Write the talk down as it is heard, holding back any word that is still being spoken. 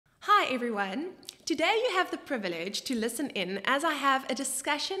Hi everyone. Today you have the privilege to listen in as I have a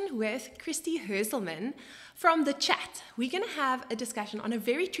discussion with Christy Herselman from the chat. We're going to have a discussion on a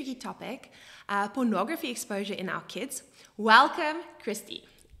very tricky topic, pornography exposure in our kids. Welcome, Christy.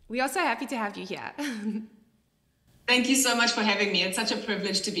 We are so happy to have you here. Thank you so much for having me. It's such a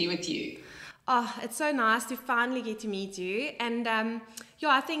privilege to be with you. Oh, it's so nice to finally get to meet you. And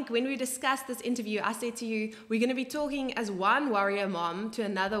I think when we discussed this interview, I said to you, we're going to be talking as one warrior mom to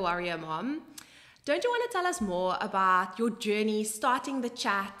another warrior mom. Don't you want to tell us more about your journey starting the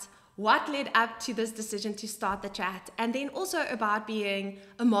chat, what led up to this decision to start the chat, and then also about being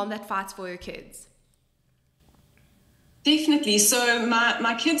a mom that fights for her kids? Definitely. So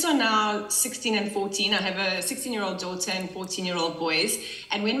my kids are now 16 and 14. I have a 16-year-old daughter and 14-year-old boys.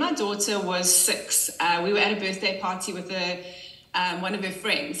 And when my daughter was 6, we were at a birthday party with one of her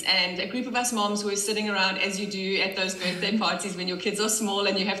friends. And a group of us moms were sitting around, as you do at those birthday parties when your kids are small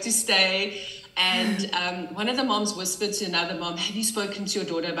and you have to stay. And one of the moms whispered to another mom, "Have you spoken to your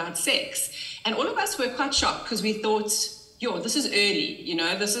daughter about sex?" And all of us were quite shocked because we thought, this is early,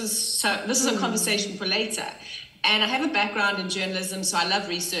 this is a conversation for later. And I have a background in journalism, so I love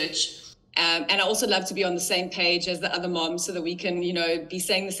research. And I also love to be on the same page as the other moms so that we can, be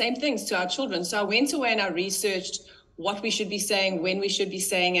saying the same things to our children. So I went away and I researched what we should be saying, when we should be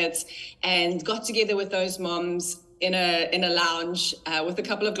saying it, and got together with those moms in a lounge with a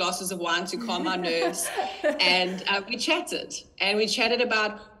couple of glasses of wine to calm our nerves. And we chatted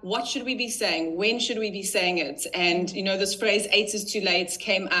about what should we be saying, when should we be saying it. And, this phrase, 8 is too late,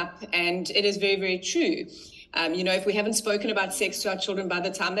 came up, and it is very, very true. If we haven't spoken about sex to our children by the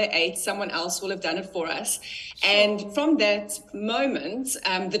time they're 8, someone else will have done it for us. Sure. And from that moment,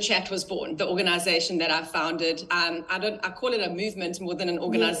 the chat was born, the organization that I founded. I call it a movement more than an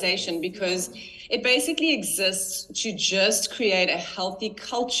organization, because it basically exists to just create a healthy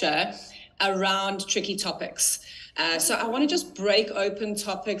culture around tricky topics. So I want to just break open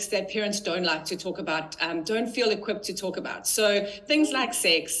topics that parents don't like to talk about, don't feel equipped to talk about. So things like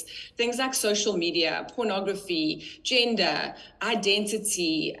sex, things like social media, pornography, gender,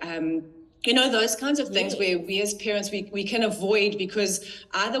 identity, those kinds of things where we as parents, we can avoid because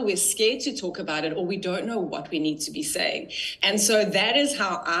either we're scared to talk about it or we don't know what we need to be saying. And so that is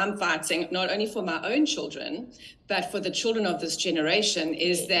how I'm fighting, not only for my own children, but for the children of this generation,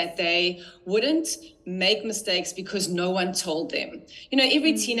 is that they wouldn't make mistakes because no one told them.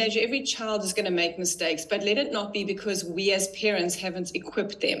 Every teenager, every child is going to make mistakes, but let it not be because we as parents haven't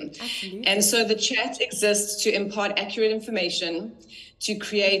equipped them. Absolutely. And so the chat exists to impart accurate information, to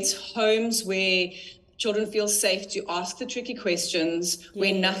create homes where children feel safe to ask the tricky questions,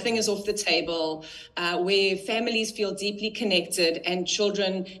 where nothing is off the table, where families feel deeply connected and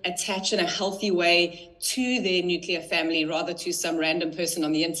children attach in a healthy way to their nuclear family rather to some random person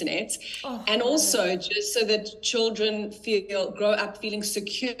on the internet. And also just so that children grow up feeling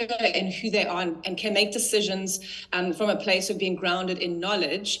secure in who they are and can make decisions from a place of being grounded in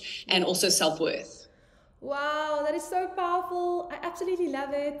knowledge and also self-worth. Wow, that is so powerful. I absolutely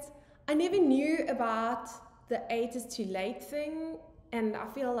love it. I never knew about the 8 is too late thing, and I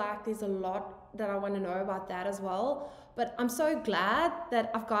feel like there's a lot that I want to know about that as well. But I'm so glad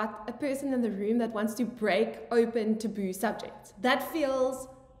that I've got a person in the room that wants to break open taboo subjects. That feels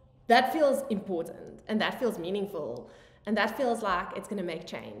important, and that feels meaningful, and that feels like it's going to make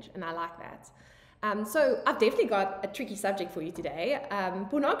change, and I like that. So I've definitely got a tricky subject for you today,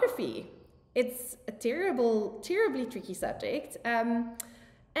 pornography. It's a terribly tricky subject.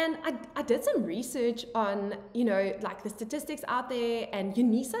 And I did some research on, the statistics out there, and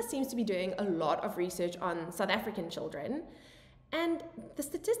UNISA seems to be doing a lot of research on South African children. And the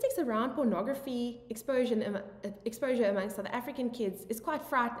statistics around pornography exposure among South African kids is quite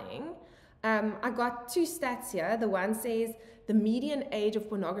frightening. I got 2 stats here. The one says the median age of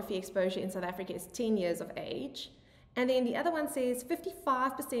pornography exposure in South Africa is 10 years of age. And then the other one says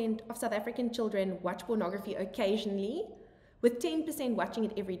 55% of South African children watch pornography occasionally, with 10% watching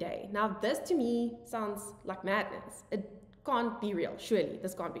it every day. Now, this to me sounds like madness. It can't be real. Surely,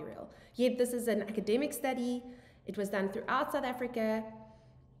 this can't be real. Yet, this is an academic study. It was done throughout South Africa.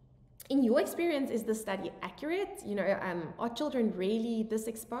 In your experience, is this study accurate? Are children really this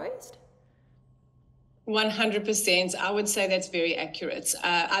exposed? 100%. I would say that's very accurate.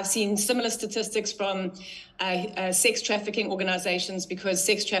 I've seen similar statistics from sex trafficking organizations, because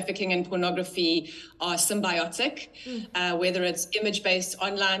sex trafficking and pornography are symbiotic, whether it's image-based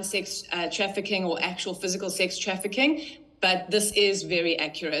online sex trafficking or actual physical sex trafficking. But this is very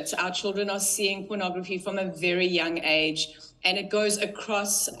accurate. Our children are seeing pornography from a very young age, and it goes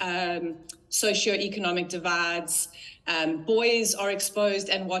across socioeconomic divides. Boys are exposed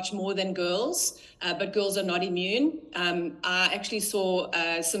and watch more than girls, but girls are not immune. I actually saw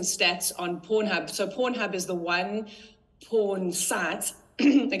some stats on Pornhub. So Pornhub is the one porn site,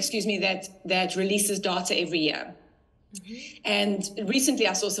 excuse me, that releases data every year. And recently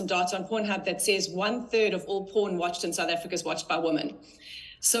I saw some data on Pornhub that says 1/3 of all porn watched in South Africa is watched by women.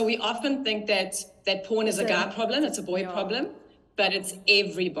 So we often think that porn is a guy problem, it's a boy problem, but it's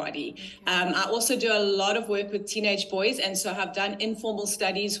everybody. I also do a lot of work with teenage boys, and so I've done informal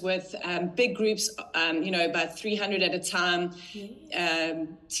studies with big groups, about 300 at a time,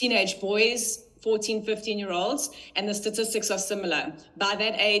 teenage boys, 14, 15-year-olds, and the statistics are similar. By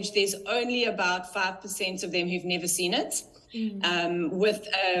that age, there's only about 5% of them who've never seen it, with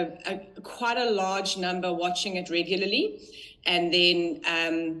quite a large number watching it regularly, and then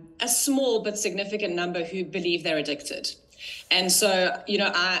a small but significant number who believe they're addicted. And so,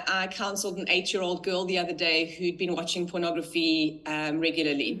 I counseled an 8-year-old girl the other day who'd been watching pornography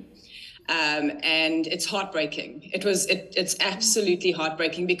regularly. And it's heartbreaking. It's absolutely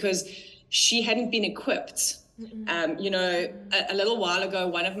heartbreaking because she hadn't been equipped. A little while ago,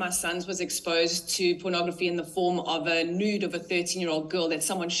 one of my sons was exposed to pornography in the form of a nude of a 13-year-old girl that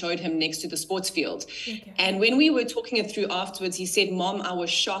someone showed him next to the sports field. Okay. And when we were talking it through afterwards, he said, "Mom, I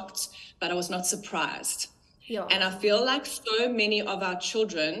was shocked, but I was not surprised." Yeah. And I feel like so many of our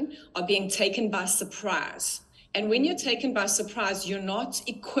children are being taken by surprise. And when you're taken by surprise, you're not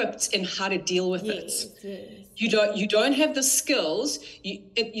equipped in how to deal with it. Yes. You don't have the skills.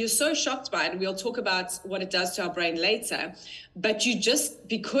 You're so shocked by it. We'll talk about what it does to our brain later. But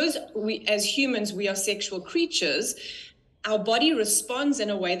because we, as humans, we are sexual creatures, our body responds in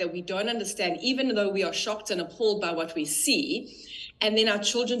a way that we don't understand, even though we are shocked and appalled by what we see. And then our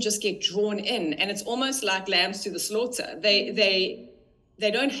children just get drawn in, and it's almost like lambs to the slaughter.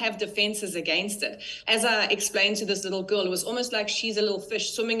 They don't have defenses against it. As I explained to this little girl, it was almost like she's a little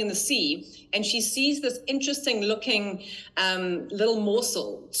fish swimming in the sea, and she sees this interesting looking little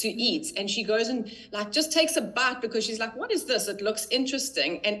morsel to eat, and she goes and just takes a bite because she's like, "What is this? It looks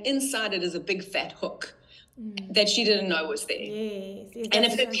interesting." And inside it is a big fat hook that she didn't know was there. Yes, and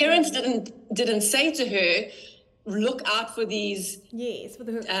if her parents didn't say to her, "Look out for these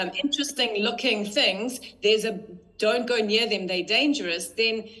interesting looking things, don't go near them, they're dangerous,"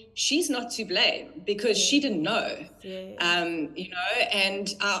 then she's not to blame because she didn't know.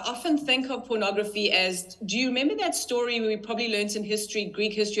 And I often think of pornography as, do you remember that story we probably learned in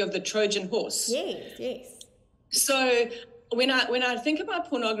Greek history, of the Trojan horse? Yes. So when I think about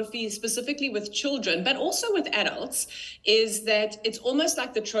pornography specifically with children, but also with adults, is that it's almost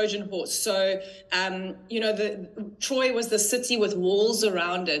like the Trojan horse. So, Troy was the city with walls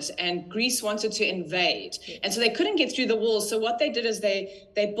around it, and Greece wanted to invade. And so they couldn't get through the walls. So what they did is they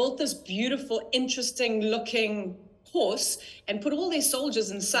built this beautiful, interesting looking horse and put all their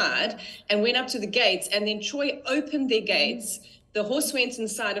soldiers inside and went up to the gates. And then Troy opened their gates. The horse went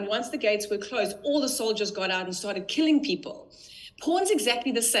inside, and once the gates were closed, all the soldiers got out and started killing people. Porn's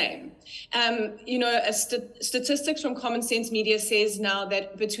exactly the same. Statistics from Common Sense Media says now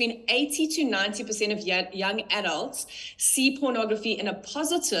that between 80 to 90% of young adults see pornography in a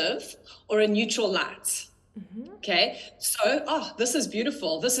positive or a neutral light. Okay, so this is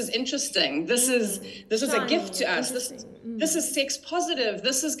beautiful, this is interesting, this is a gift to us, this is sex positive,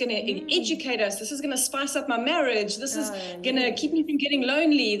 this is going to educate us, this is going to spice up my marriage, this is going to keep me from getting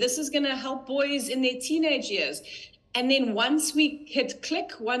lonely, this is going to help boys in their teenage years. And then once we hit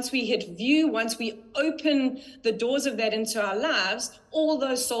click, once we hit view, once we open the doors of that into our lives, all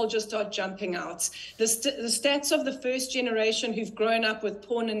those soldiers start jumping out. The stats of the first generation who've grown up with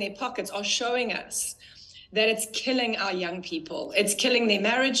porn in their pockets are showing us that it's killing our young people. It's killing their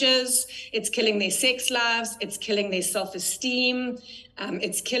marriages, it's killing their sex lives, it's killing their self-esteem,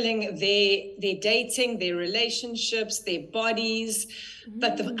 it's killing their dating, their relationships, their bodies.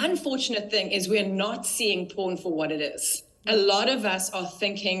 But the unfortunate thing is we're not seeing porn for what it is. A lot of us are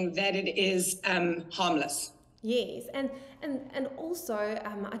thinking that it is harmless. Yes, and also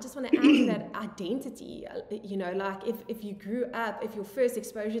I just want to add to that identity. If you grew up, if your first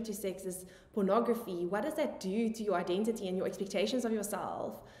exposure to sex is pornography, what does that do to your identity and your expectations of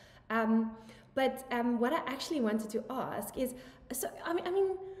yourself? But what I actually wanted to ask is,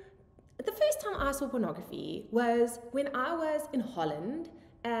 the first time I saw pornography was when I was in Holland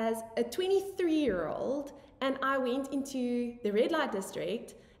as a 23-year-old, and I went into the red light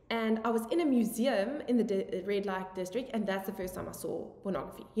district. And I was in a museum in the red light district, and that's the first time I saw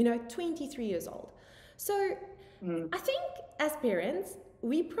pornography, 23 years old. So I think as parents,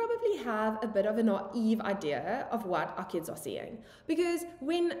 we probably have a bit of a naive idea of what our kids are seeing. Because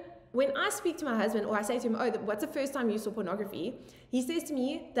when when I speak to my husband, or I say to him, oh, what's the first time you saw pornography? He says to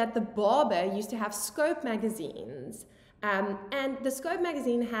me that the barber used to have Scope magazines. And the Scope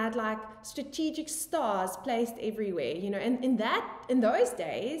magazine had like strategic stars placed everywhere, you know, and in those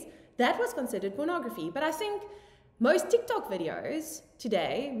days, that was considered pornography. But I think most TikTok videos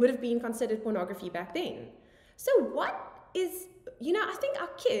today would have been considered pornography back then. So what is, you know, I think our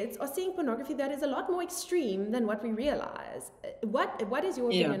kids are seeing pornography that is a lot more extreme than what we realize. What is your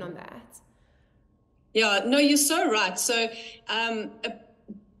opinion on that? Yeah, no, you're so right. So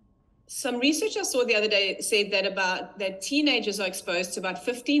some research I saw the other day said that teenagers are exposed to about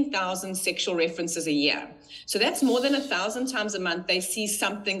 15,000 sexual references a year. So that's more than 1,000 times a month they see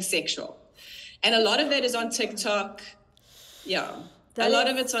something sexual. And a lot of that is on TikTok. Yeah, a lot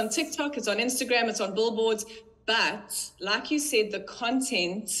of it's on TikTok, it's on Instagram, it's on billboards. But like you said, the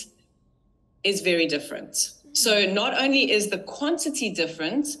content is very different. So not only is the quantity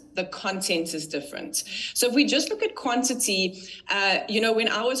different, the content is different. So if we just look at quantity, you know, when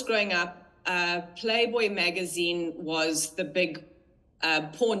I was growing up, Playboy magazine was the big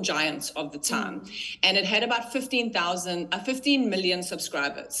porn giant of the time. And it had about 15 million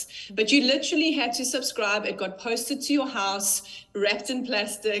subscribers. But you literally had to subscribe. It got posted to your house, wrapped in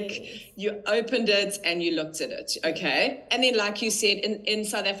plastic. You opened it and you looked at it. Okay. And then, like you said, in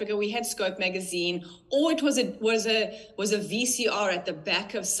South Africa, we had Scope magazine, or it was a VCR at the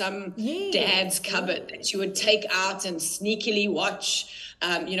back of some dad's cupboard that you would take out and sneakily watch.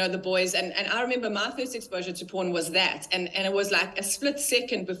 You know, the boys. And I remember my first exposure to porn was that. And it was like a split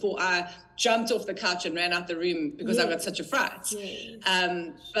second before I jumped off the couch and ran out the room because I got such a fright.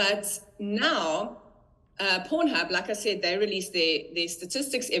 But now, Pornhub, like I said, they release their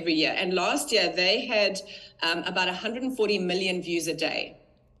statistics every year. And last year they had about 140 million views a day.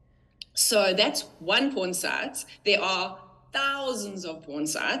 So that's one porn site. There are thousands of porn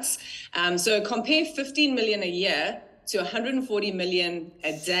sites. So compare 15 million a year to 140 million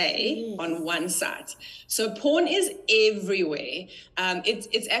a day on one site. So porn is everywhere.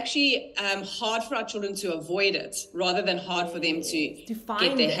 It's actually hard for our children to avoid it rather than hard for them to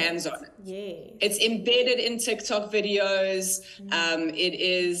get their hands on it. It's embedded in TikTok videos. It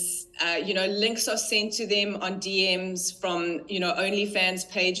is, you know, links are sent to them on DMs from, you know, OnlyFans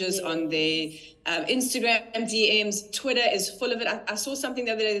pages on their Instagram DMs. Twitter is full of it. I saw something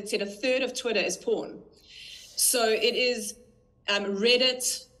the other day that said a third of Twitter is porn. So it is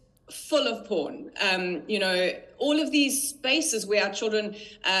Reddit full of porn. You know, all of these spaces where our children,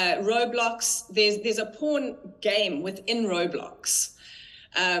 Roblox, there's a porn game within Roblox.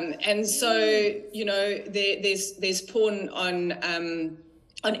 And so, you know, there's porn on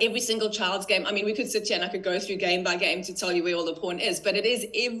every single child's game. I mean, we could sit here and I could go through game by game to tell you where all the porn is, but it is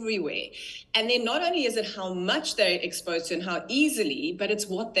everywhere. And then not only is it how much they're exposed to and how easily, but it's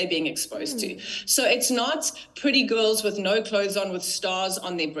what they're being exposed to. So it's not pretty girls with no clothes on with stars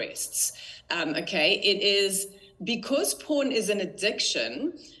on their breasts. Okay, it is because porn is an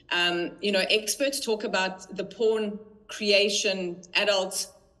addiction. You know, experts talk about the porn creation, adult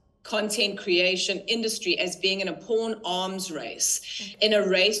content creation industry as being in a porn arms race, in a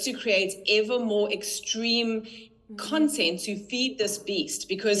race to create ever more extreme content to feed this beast.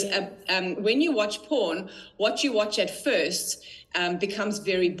 Because when you watch porn, what you watch at first becomes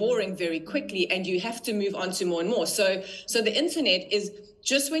very boring very quickly, and you have to move on to more and more. So the internet is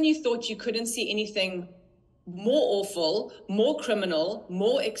just when you thought you couldn't see anything more awful, more criminal,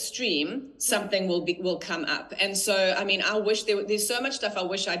 more extreme, something will come up. And so, I mean, I wish there's so much stuff I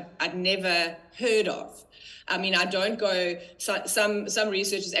wish I'd never heard of. I mean, I don't go, some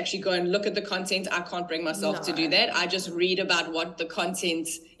researchers actually go and look at the content. I can't bring myself to do that. I just read about what the content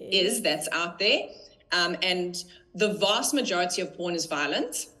is that's out there. And the vast majority of porn is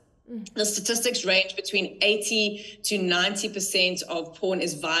violent. The statistics range between 80 to 90% of porn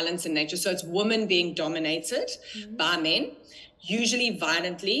is violent in nature. So it's women being dominated by men, usually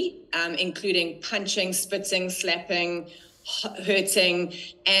violently, including punching, spitting, slapping, hurting,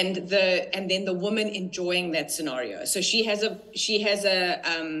 and then the woman enjoying that scenario. So she has a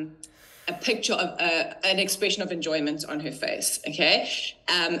picture of an expression of enjoyment on her face. Okay,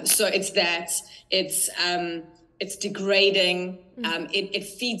 so it's that it's degrading. It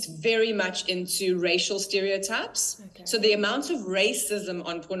feeds very much into racial stereotypes. So the amount of racism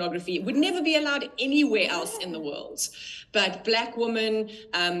on pornography would never be allowed anywhere else in the world. But Black women,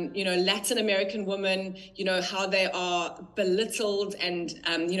 you know, Latin American women, you know, how they are belittled and,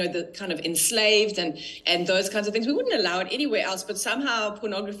 you know, the kind of enslaved and those kinds of things. We wouldn't allow it anywhere else, but somehow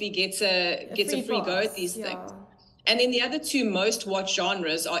pornography gets a free go at these things. And then the other two most watched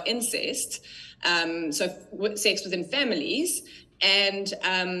genres are incest, so sex within families,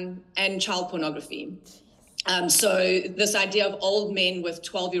 and child pornography. So this idea of old men with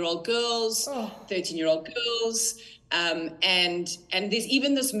 12-year-old girls, 13-year-old girls, and there's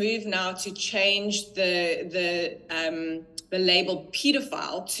even this move now to change the label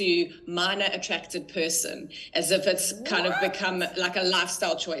pedophile to minor attracted person, as if it's kind of become like a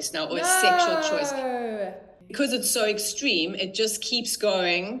lifestyle choice now, or a sexual choice. Because it's so extreme, it just keeps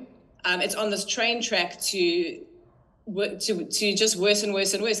going. It's on this train track to just worse and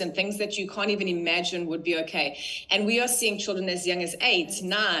worse and worse, and things that you can't even imagine would be okay. And we are seeing children as young as 8,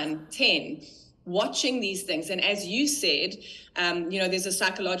 9, 10 watching these things. And as you said, there's a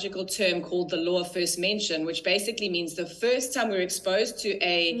psychological term called the law of first mention, which basically means the first time we're exposed to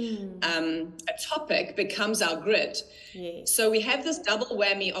a topic becomes our grid. Yes. So we have this double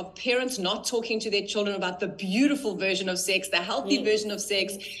whammy of parents not talking to their children about the beautiful version of sex, the healthy version of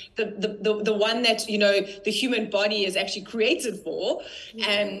sex, the one that, the human body is actually created for.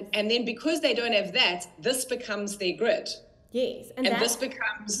 And then because they don't have that, this becomes their grid. Yes. And this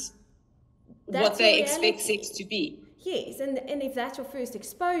becomes what they expect sex to be. Yes, and if that's your first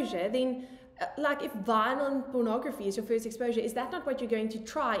exposure, then like if violent pornography is your first exposure, is that not what you're going to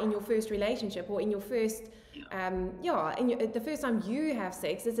try in your first relationship, or in your first, the first time you have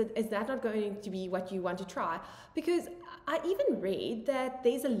sex? Is that not going to be what you want to try? Because I even read that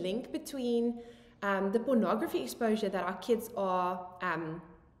there's a link between the pornography exposure that our kids are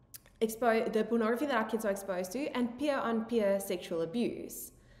exposed to, and peer-on-peer sexual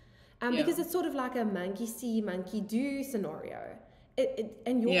abuse. Because it's sort of like a monkey see, monkey do scenario.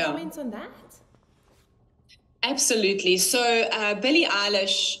 And your comments on that? Absolutely. So Billie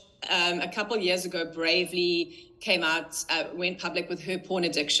Eilish, a couple of years ago, bravely came out, went public with her porn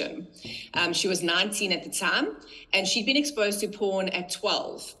addiction. She was 19 at the time, and she'd been exposed to porn at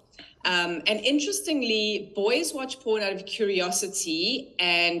 12. And interestingly, boys watch porn out of curiosity,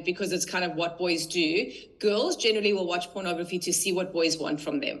 and because it's kind of what boys do. Girls generally will watch pornography to see what boys want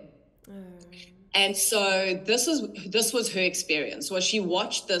from them. And so this was her experience, was she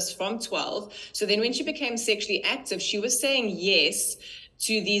watched this from 12. So then when she became sexually active, she was saying yes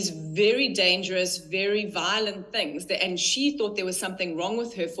to these very dangerous, very violent things, and she thought there was something wrong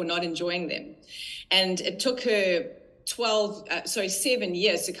with her for not enjoying them. And it took her 7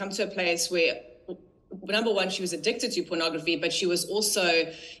 years to come to a place where, number one, she was addicted to pornography, but she was also,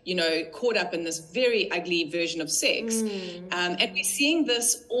 caught up in this very ugly version of sex. And we're seeing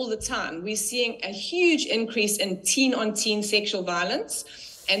this all the time. We're seeing a huge increase in teen-on-teen sexual violence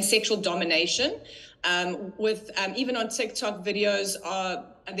and sexual domination. With even on TikTok videos,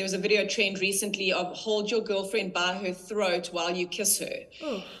 there was a video trend recently of hold your girlfriend by her throat while you kiss her.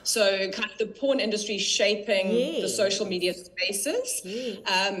 So kind of the porn industry shaping the social media spaces.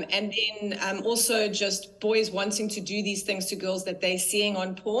 And then also just boys wanting to do these things to girls that they're seeing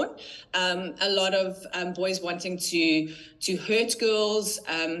on porn. A lot of boys wanting to hurt girls,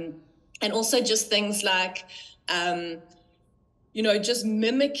 and also just things like just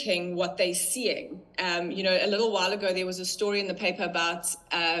mimicking what they're seeing. A little while ago, there was a story in the paper about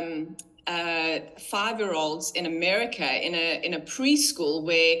 5-year-olds in America in a preschool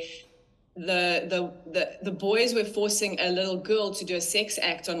where the boys were forcing a little girl to do a sex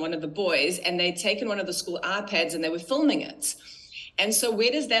act on one of the boys, and they'd taken one of the school iPads and they were filming it. And so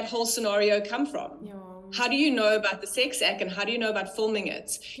where does that whole scenario come from? How do you know about the sex act, and how do you know about filming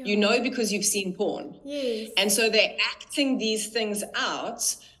it? You know because you've seen porn. Yes. And so they're acting these things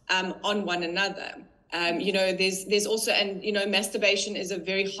out on one another. There's also, and masturbation is a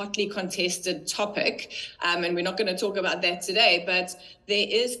very hotly contested topic, and we're not going to talk about that today, but there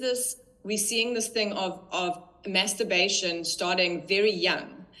is we're seeing this thing of masturbation starting very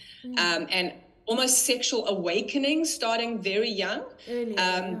young, and almost sexual awakening starting very young,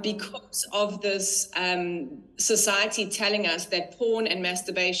 because of this society telling us that porn and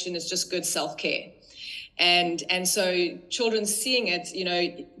masturbation is just good self-care. And so children seeing it,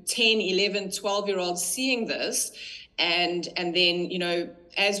 10, 11, 12-year-olds seeing this, and then,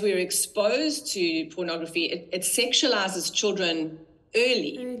 as we're exposed to pornography, it sexualizes children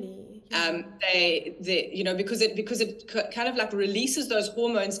early. Because it kind of like releases those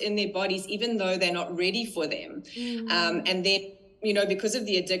hormones in their bodies, even though they're not ready for them. And then, because of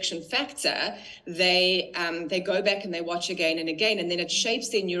the addiction factor, they go back and they watch again and again, and then it shapes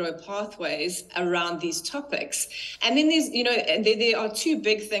their neural pathways around these topics. And then there's, and there are two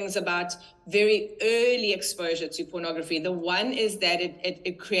big things about very early exposure to pornography. The one is that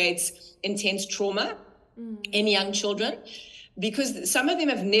it creates intense trauma in young children. because some of them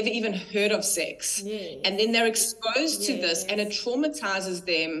have never even heard of sex. Yes. And then they're exposed to this, and it Yes. traumatizes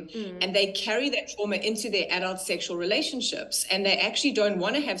them, and they carry that trauma into their adult sexual relationships, and they actually don't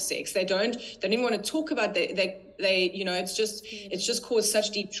want to have sex. They don't even want to talk about they you know, it's just caused such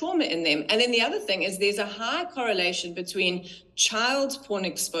deep trauma in them. And then the other thing is there's a high correlation between child porn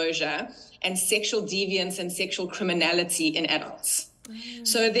exposure and sexual deviance and sexual criminality in adults.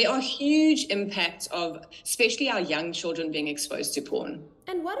 So there are huge impacts of especially our young children being exposed to porn.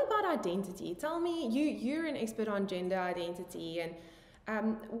 And what about identity? Tell me, you're an expert on gender identity, and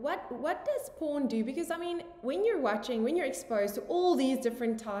what does porn do? Because I mean, when you're exposed to all these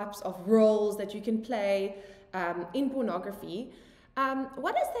different types of roles that you can play in pornography,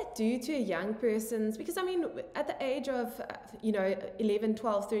 what does that do to a young person's? Because I mean, at the age of 11,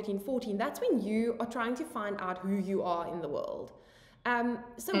 12, 13, 14, that's when you are trying to find out who you are in the world.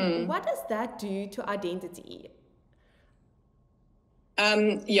 What does that do to identity?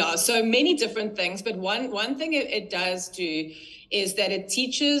 So many different things, but one thing it does do is that it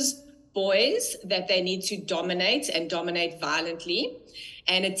teaches boys that they need to dominate and dominate violently,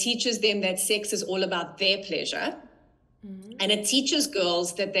 and it teaches them that sex is all about their pleasure. And it teaches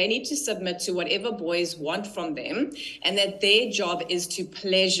girls that they need to submit to whatever boys want from them, and that their job is to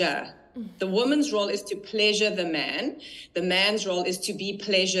pleasure. The woman's role is to pleasure the man. The man's role is to be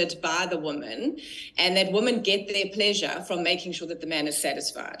pleasured by the woman, and that women get their pleasure from making sure that the man is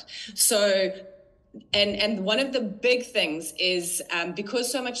satisfied. So, and one of the big things is because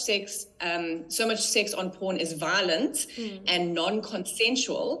so much sex on porn is violent and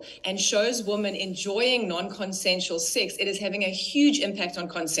non-consensual and shows women enjoying non-consensual sex, it is having a huge impact on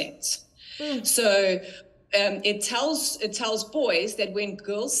consent. So it tells boys that when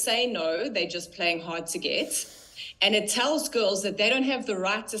girls say no, they're just playing hard to get. And it tells girls that they don't have the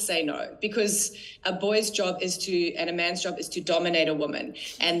right to say no, because a boy's job and a man's job is to dominate a woman.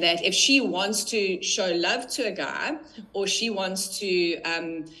 And that if she wants to show love to a guy, or she wants to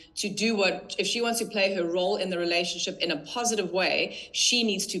if she wants to play her role in the relationship in a positive way, she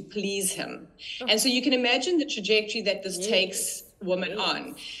needs to please him. And so you can imagine the trajectory that this takes women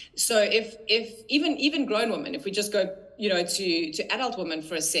on. So if even grown women, if we just go to adult women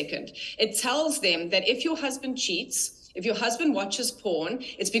for a second, it tells them that if your husband cheats, if your husband watches porn,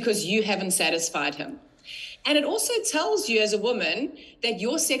 it's because you haven't satisfied him. And it also tells you as a woman that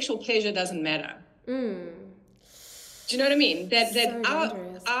your sexual pleasure doesn't matter. Do you know what I mean? That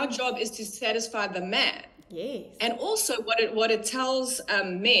our job is to satisfy the man. Yes. And also what it tells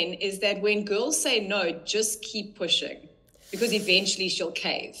men is that when girls say no, just keep pushing, because eventually she'll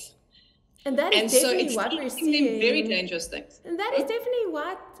cave. And that is definitely what we're seeing. Very dangerous things. And that is definitely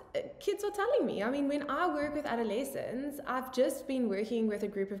what kids are telling me. I mean, when I work with adolescents, I've just been working with a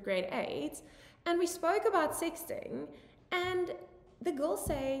group of grade 8s, and we spoke about sexting, and the girls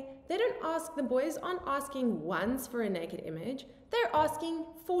say the boys aren't asking once for a naked image, they're asking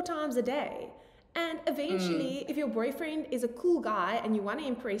 4 times a day. And eventually, if your boyfriend is a cool guy and you want to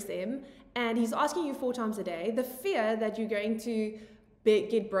impress him, and he's asking you 4 times a day, the fear that you're going to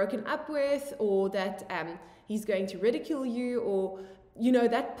get broken up with, or that he's going to ridicule you, or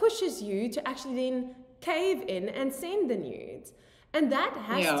that pushes you to actually then cave in and send the nudes. And that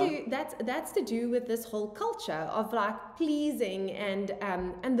that's to do with this whole culture of like pleasing and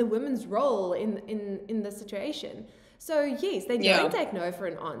the women's role in the situation. So yes, they don't take no for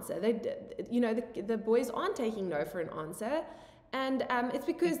an answer. The boys aren't taking no for an answer, and it's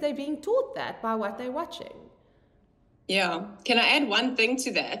because they're being taught that by what they're watching. Yeah. Can I add one thing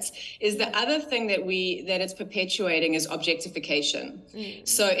to that? Is the other thing that it's perpetuating is objectification.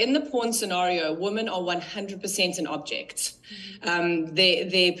 So in the porn scenario, women are 100% an object.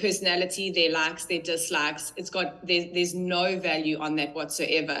 Their personality, their likes, their dislikes, there's no value on that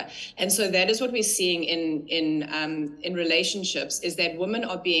whatsoever. And so that is what we're seeing in relationships, is that women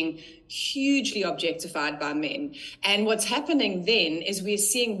are being hugely objectified by men. And what's happening then is we're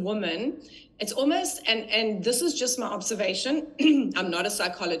seeing women. It's almost, and this is just my observation, I'm not a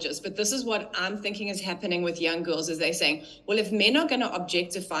psychologist, but this is what I'm thinking is happening with young girls, is they're saying, well, if men are going to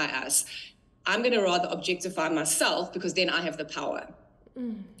objectify us, I'm going to rather objectify myself, because then I have the power.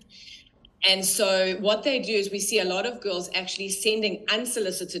 And so what they do is we see a lot of girls actually sending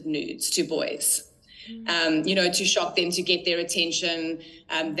unsolicited nudes to boys, to shock them, to get their attention,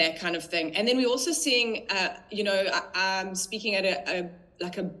 that kind of thing. And then we're also seeing, I'm speaking at a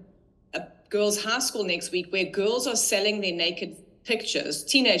girls' high school next week, where girls are selling their naked pictures,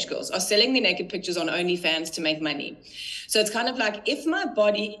 teenage girls are selling their naked pictures on OnlyFans to make money. So it's kind of like, if my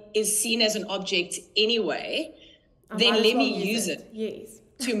body is seen as an object anyway, then let me use it yes.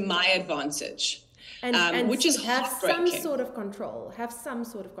 to my advantage. and which is have heartbreaking. some sort of control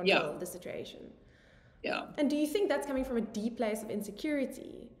of the situation. Yeah. And do you think that's coming from a deep place of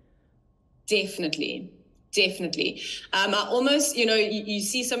insecurity? Definitely. I almost, you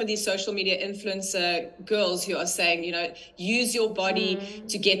see some of these social media influencer girls who are saying, use your body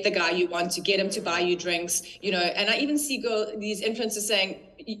to get the guy you want, to get him to buy you drinks, and I even see these influencers saying,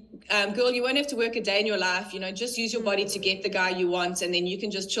 girl, you won't have to work a day in your life, just use your body to get the guy you want, and then you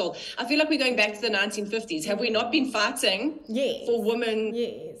can just chill. I feel like we're going back to the 1950s. Have we not been fighting for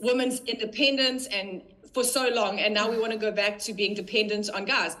women's independence and for so long, and now we want to go back to being dependent on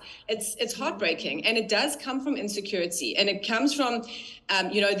guys? It's heartbreaking, and it does come from insecurity, and it comes from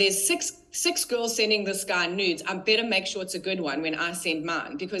there's six girls sending this guy nudes. I better make sure it's a good one when I send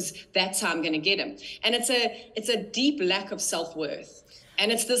mine, because that's how I'm going to get him. And it's a deep lack of self-worth.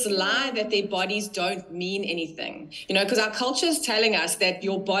 And it's this lie that their bodies don't mean anything, because our culture is telling us that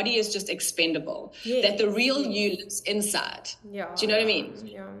your body is just expendable, that the real you lives inside. Yeah. Do you know what I mean?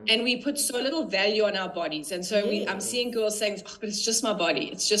 Yeah. And we put so little value on our bodies. And so I'm seeing girls saying, but it's just my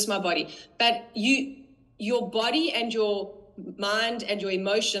body. It's just my body. But your body and your mind and your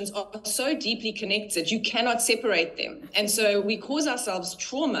emotions are so deeply connected. You cannot separate them. And so we cause ourselves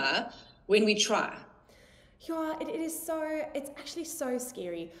trauma when we try. Yeah, it's actually so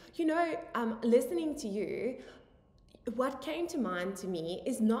scary. Listening to you, what came to mind to me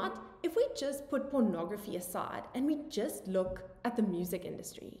is not, if we just put pornography aside and we just look at the music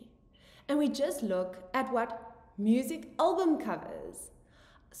industry and we just look at what music album covers.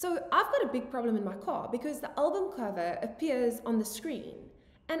 So I've got a big problem in my car because the album cover appears on the screen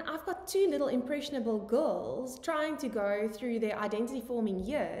and I've got two little impressionable girls trying to go through their identity forming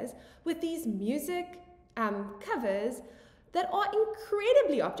years with these music covers that are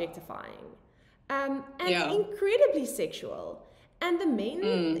incredibly objectifying and incredibly sexual. And the men,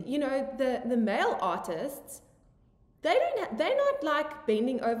 the male artists, they're not like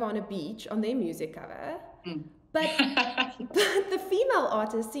bending over on a beach on their music cover, but the female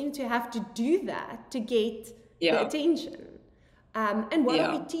artists seem to have to do that to get the attention. And what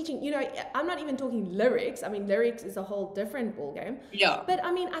are we teaching? I'm not even talking lyrics. I mean, lyrics is a whole different ballgame. Yeah. But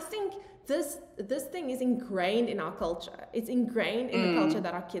I mean, I think this thing is ingrained in our culture. It's ingrained in the culture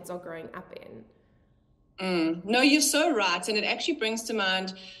that our kids are growing up in. No, you're so right. And it actually brings to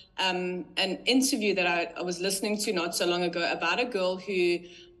mind an interview that I was listening to not so long ago about a girl who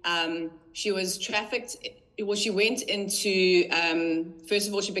she was trafficked. Well, she went into, first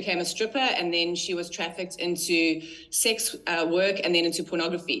of all, she became a stripper, and then she was trafficked into sex work and then into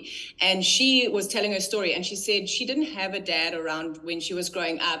pornography. And she was telling her story, and she said she didn't have a dad around when she was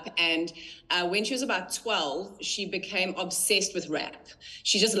growing up. And when she was about 12, she became obsessed with rap.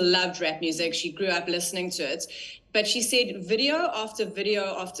 She just loved rap music. She grew up listening to it. But she said video after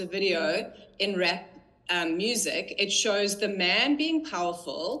video after video in rap music, it shows the man being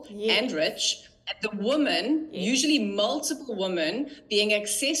powerful and rich, the woman, usually multiple women, being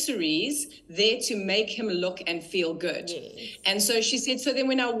accessories there to make him look and feel good. Yes. And so she said, so then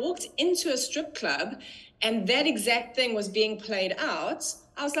when I walked into a strip club and that exact thing was being played out,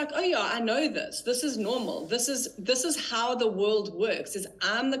 I was like, oh yeah, I know this. This is normal. This is how the world works. Is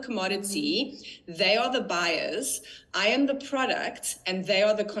I'm the commodity, they are the buyers, I am the product, and they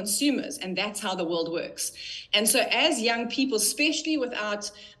are the consumers, and that's how the world works. And so as young people, especially without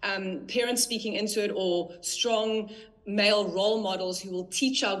parents speaking into it or strong male role models who will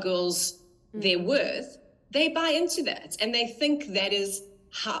teach our girls their worth, they buy into that, and they think that is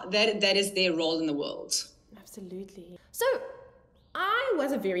that is their role in the world. Absolutely. So I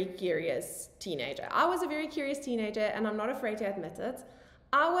was a very curious teenager. And I'm not afraid to admit it.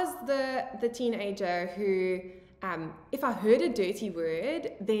 I was the teenager who, if I heard a dirty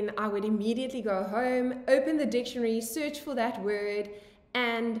word, then I would immediately go home, open the dictionary, search for that word,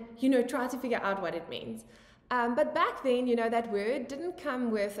 and, try to figure out what it means. But back then, that word didn't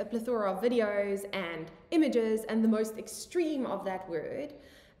come with a plethora of videos and images and the most extreme of that word.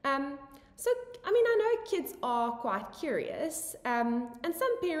 So, I mean, I know kids are quite curious, and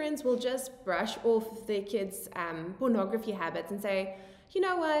some parents will just brush off their kids' pornography habits and say, you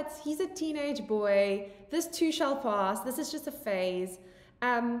know what, he's a teenage boy, this too shall pass, this is just a phase.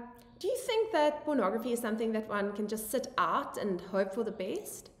 Do you think that pornography is something that one can just sit out and hope for the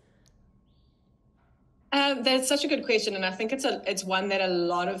best? That's such a good question, and I think it's one that a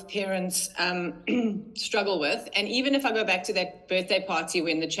lot of parents struggle with. And even if I go back to that birthday party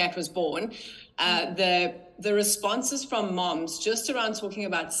when the chat was born, the responses from moms just around talking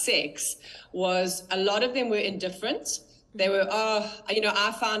about sex was, a lot of them were indifferent. They were,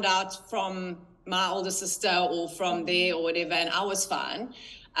 I found out from my older sister or from there or whatever, and I was fine.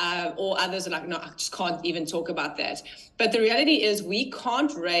 or others are like, no, I just can't even talk about that. But the reality is we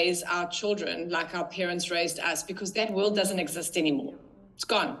can't raise our children like our parents raised us, because that world doesn't exist anymore. It's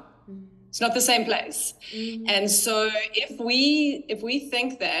gone. It's not the same place. And so if we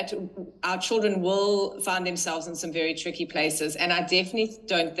think that our children will find themselves in some very tricky places, and I definitely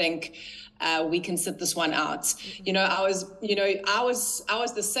don't think we can sit this one out. I was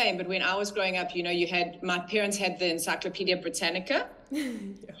the same, but when I was growing up, my parents had the Encyclopedia Britannica,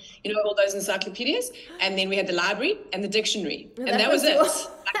 all those encyclopedias, and then we had the library and the dictionary, and that was it.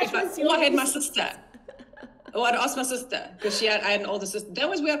 I had my sister. Oh, I'd ask my sister, because I had an older sister. That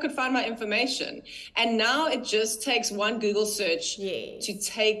was where I could find my information. And now it just takes one Google search to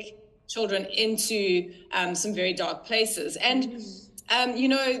take children into some very dark places. And,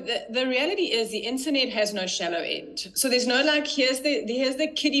 the reality is the internet has no shallow end. So there's no like, here's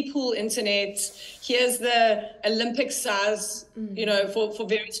the kiddie pool internet, here's the Olympic size, for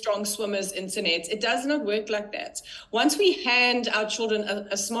very strong swimmers internet. It does not work like that. Once we hand our children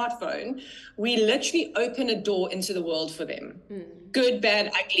a smartphone, we literally open a door into the world for them. Good,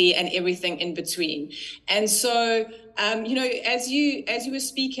 bad, ugly, and everything in between. And so, as you were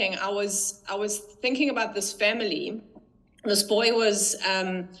speaking, I was thinking about this family. This boy was,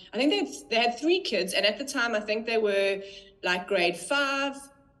 I think they had 3 kids, and at the time, I think they were like grade 5,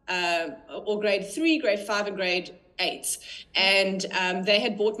 or grade 3, grade 5, and grade 8. And they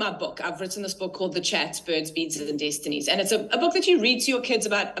had bought my book. I've written this book called The Chats, Birds, Beads, and Destinies. And it's a book that you read to your kids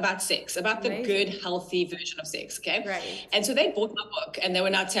about sex, about the good, healthy version of sex, okay? Right. And so they bought my book, and they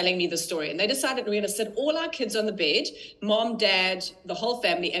were now telling me the story. And they decided we're going to sit all our kids on the bed, mom, dad, the whole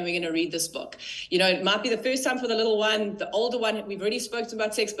family, and we're going to read this book. It might be the first time for the little one. The older one, we've already spoken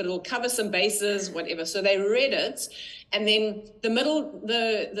about sex, but it'll cover some bases, whatever. So they read it. And then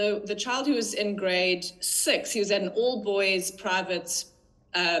the child who was in grade 6, he was at an all-boys private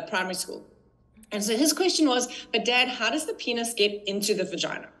primary school. And so his question was, but Dad, how does the penis get into the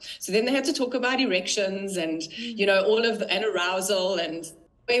vagina? So then they had to talk about erections and, all of and arousal. And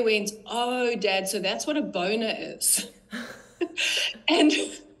we went, oh, Dad, so that's what a boner is. and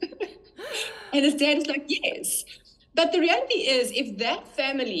his dad is like, yes. But the reality is, if that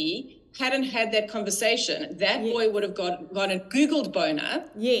family hadn't had that conversation, that boy would have gone and Googled boner.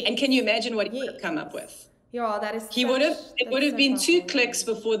 And can you imagine what he would have come up with? Yeah, that is. It would have been 2 clicks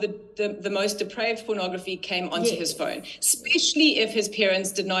before the most depraved pornography came onto his phone, especially if his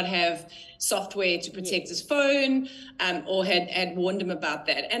parents did not have software to protect his phone, or had warned him about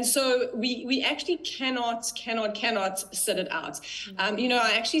that. And so we actually cannot sit it out.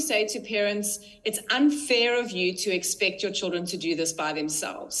 I actually say to parents, it's unfair of you to expect your children to do this by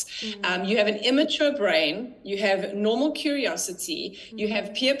themselves. You have an immature brain, you have normal curiosity, you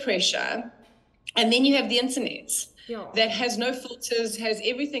have peer pressure, and then you have the internet that has no filters, has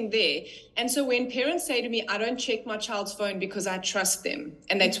everything there. And so when parents say to me, I don't check my child's phone because I trust them,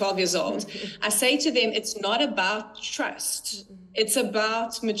 and they're 12 years old, I say to them, it's not about trust. It's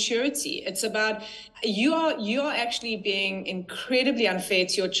about maturity. It's about you are actually being incredibly unfair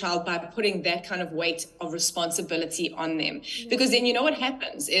to your child by putting that kind of weight of responsibility on them. Because then you know what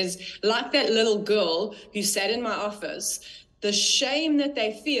happens is, like that little girl who sat in my office, the shame that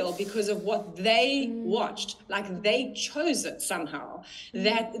they feel because of what they watched, like they chose it somehow,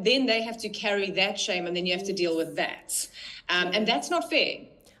 that then they have to carry that shame, and then you have to deal with that. And that's not fair.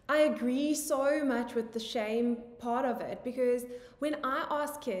 I agree so much with the shame part of it, because when I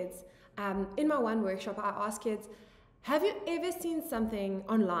ask kids, in my one workshop, I ask kids, have you ever seen something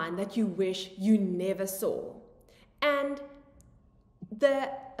online that you wish you never saw? And the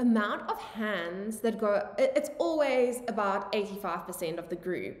amount of hands that go, it's always about 85% of the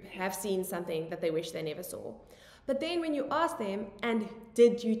group have seen something that they wish they never saw. But then when you ask them, and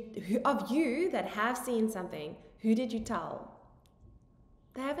of you that have seen something, who did you tell?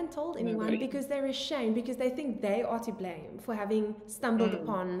 They haven't told anyone because they're ashamed, because they think they are to blame for having stumbled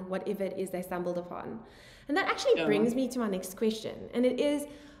upon whatever it is they stumbled upon. And that actually brings me to my next question. And it is,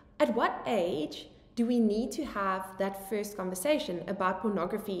 at what age do we need to have that first conversation about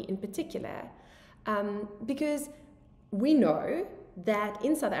pornography in particular? Because we know that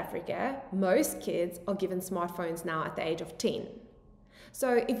in South Africa, most kids are given smartphones now at the age of 10.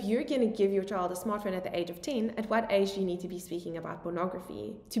 So if you're going to give your child a smartphone at the age of 10, at what age do you need to be speaking about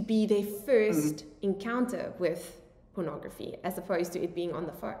pornography to be their first encounter with pornography, as opposed to it being on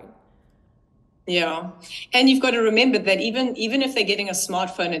the phone? Yeah. And you've got to remember that even if they're getting a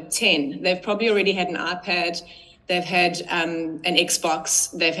smartphone at 10, they've probably already had an iPad, they've had an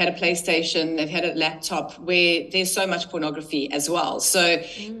Xbox, they've had a PlayStation, they've had a laptop where there's so much pornography as well. So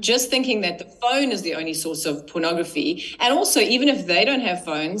just thinking that the phone is the only source of pornography, and also even if they don't have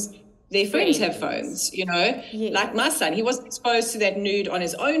phones, their friends have phones, you know, like my son, he wasn't exposed to that nude on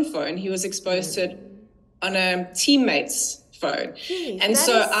his own phone. He was exposed to it on a teammate's phone. Yes, and that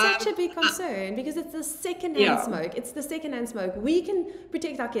so is such a big concern because it's the secondhand smoke. It's the secondhand smoke. We can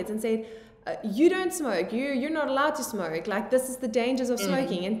protect our kids and say, you don't smoke, you're not allowed to smoke, like this is the dangers of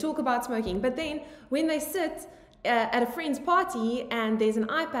smoking, and talk about smoking. But then when they sit at a friend's party and there's an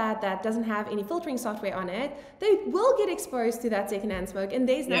iPad that doesn't have any filtering software on it, they will get exposed to that secondhand smoke, and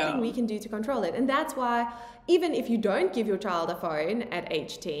there's nothing we can do to control it. And that's why even if you don't give your child a phone at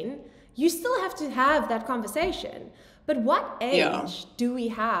age 10, you still have to have that conversation. But what age do we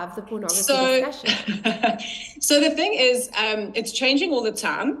have the pornography discussion? So the thing is, it's changing all the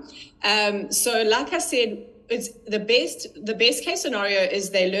time. So like I said, it's the best case scenario is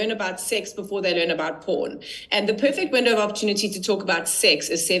they learn about sex before they learn about porn. And the perfect window of opportunity to talk about sex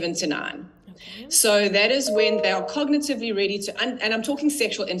is 7 to 9. So that is when they are cognitively ready to, and I'm talking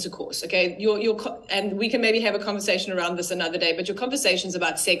sexual intercourse, okay? And we can maybe have a conversation around this another day, but your conversations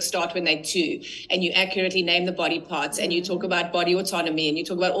about sex start when they're 2, and you accurately name the body parts, and you talk about body autonomy, and you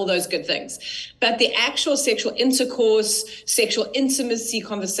talk about all those good things. But the actual sexual intercourse, sexual intimacy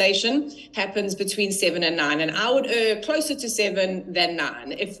conversation happens between 7 and 9, and I would err closer to 7 than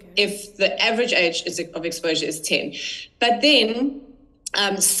 9 if the average age of exposure is 10. But then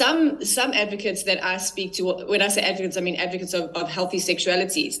some advocates that I speak to, when I say advocates, I mean advocates of healthy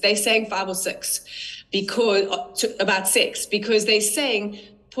sexualities, they're saying 5 or 6 about sex, because they're saying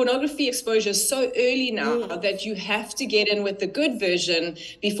pornography exposure is so early now that you have to get in with the good version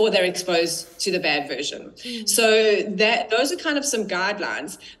before they're exposed to the bad version. So those are kind of some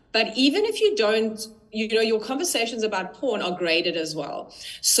guidelines. But even if you don't, you know, your conversations about porn are graded as well.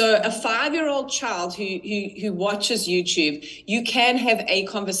 So a 5-year-old child who watches YouTube, you can have a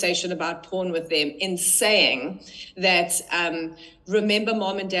conversation about porn with them in saying that, remember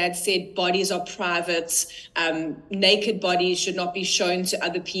mom and dad said bodies are private, naked bodies should not be shown to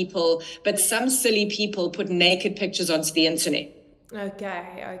other people, but some silly people put naked pictures onto the internet.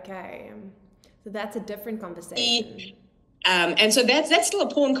 Okay. So that's a different conversation. And so that's still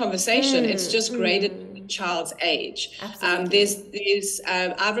a porn conversation. It's just graded with child's age.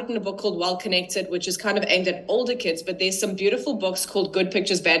 I've written a book called Well Connected, which is kind of aimed at older kids, but there's some beautiful books called Good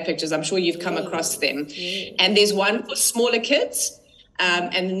Pictures, Bad Pictures. I'm sure you've come across them. And there's one for smaller kids.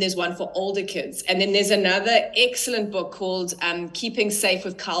 And then there's one for older kids. And then there's another excellent book called Keeping Safe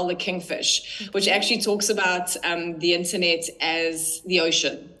with Carl the Kingfish, which actually talks about the internet as the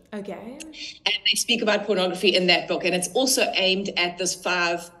ocean. Okay. And they speak about pornography in that book. And it's also aimed at this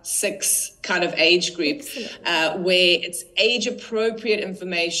 5-6 kind of age group, where it's age-appropriate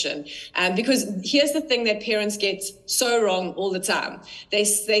information. Because here's the thing that parents get so wrong all the time. They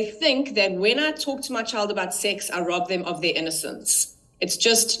think that when I talk to my child about sex, I rob them of their innocence. It's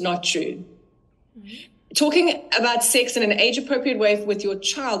just not true. Talking about sex in an age-appropriate way with your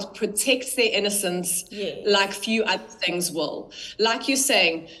child protects their innocence like few other things will. Like you're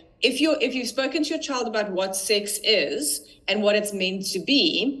saying, if you've spoken to your child about what sex is and what it's meant to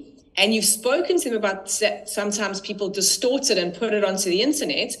be, and you've spoken to them about sometimes people distort it and put it onto the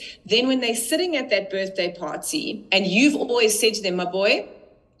internet, then when they're sitting at that birthday party and you've always said to them, my boy,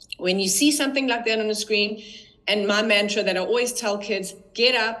 when you see something like that on the screen, and my mantra that I always tell kids,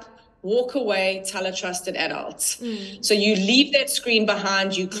 get up, walk away, tell a trusted adult. So you leave that screen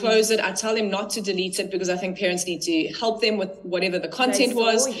behind, you close it. I tell them not to delete it because I think parents need to help them with whatever the content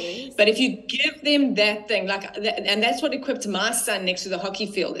was. But if you give them that thing, and that's what equipped my son next to the hockey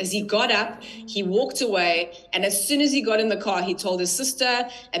field, is he got up, he walked away, and as soon as he got in the car, he told his sister,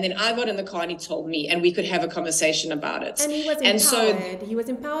 and then I got in the car and he told me, and we could have a conversation about it. And he was empowered. He was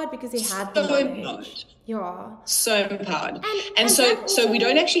empowered because he had the knowledge. So empowered. And so we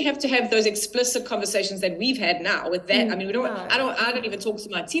don't actually have to have those explicit conversations that we've had now with that. I mean, I don't even talk to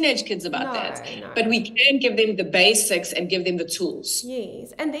my teenage kids about that. But we can give them the basics and give them the tools.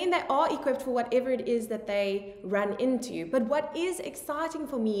 Yes. And then they are equipped for whatever it is that they run into. But what is exciting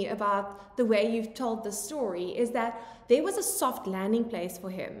for me about the way you've told the story is that there was a soft landing place for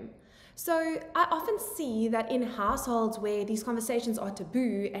him. So I often see that in households where these conversations are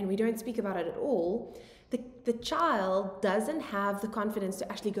taboo and we don't speak about it at all, the child doesn't have the confidence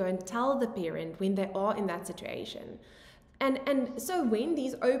to actually go and tell the parent when they are in that situation. And so when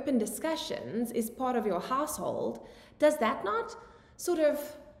these open discussions is part of your household, does that not sort of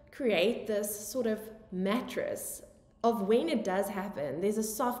create this sort of mattress of when it does happen, there's a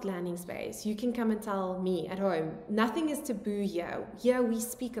soft landing space. You can come and tell me at home, nothing is taboo here. Here we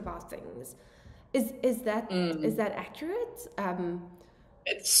speak about things. Is that accurate?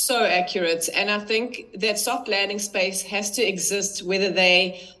 It's so accurate. And I think that soft landing space has to exist whether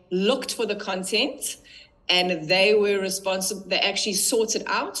they looked for the content and they were responsible, they actually sorted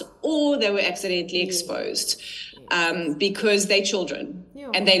out, or they were accidentally exposed, because they're children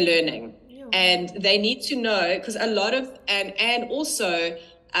and they're learning. And they need to know, because a lot of, and also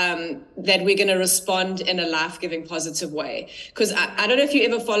that we're going to respond in a life-giving, positive way. Because I don't know if you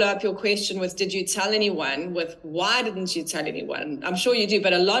ever follow up your question with, did you tell anyone, with why didn't you tell anyone? I'm sure you do,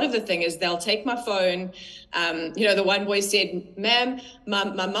 but a lot of the thing is they'll take my phone. The one boy said, ma'am, my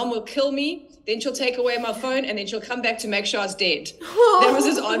mom will kill me. Then she'll take away my phone, and then she'll come back to make sure I was dead. That was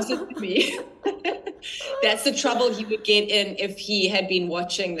his answer to me. That's the trouble he would get in if he had been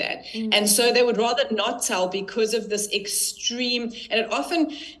watching that. And so they would rather not tell because of this extreme, and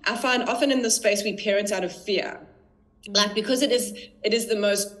I find often in the space we parent out of fear. Like, because it is the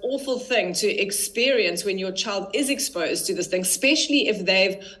most awful thing to experience when your child is exposed to this thing, especially if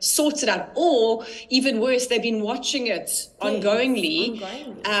they've sorted out, or even worse, they've been watching it ongoingly.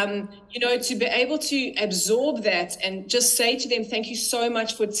 To be able to absorb that and just say to them, thank you so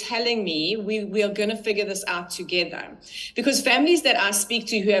much for telling me, we are going to figure this out together. Because families that I speak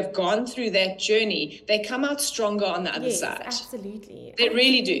to who have gone through that journey, they come out stronger on the other side. Absolutely. They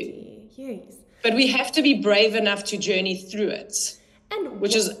really do. Yes. But we have to be brave enough to journey through it,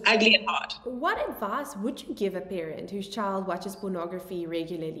 which is ugly and hard. What advice would you give a parent whose child watches pornography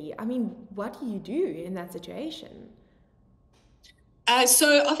regularly? I mean, what do you do in that situation?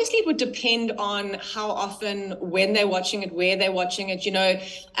 So obviously it would depend on how often, when they're watching it, where they're watching it.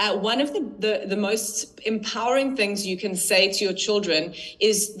 One of the most empowering things you can say to your children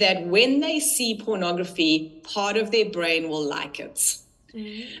is that when they see pornography, part of their brain will like it.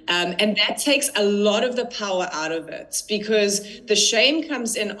 And that takes a lot of the power out of it, because the shame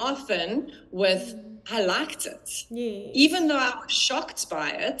comes in often with, I liked it. Even though I was shocked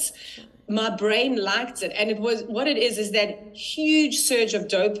by it, my brain liked it. And it was, what it is that huge surge of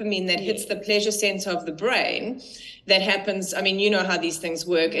dopamine that hits the pleasure center of the brain that happens. I mean, you know how these things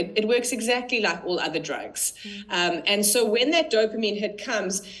work. It works exactly like all other drugs. And so when that dopamine hit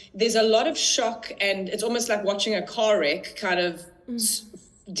comes, there's a lot of shock, and it's almost like watching a car wreck, kind of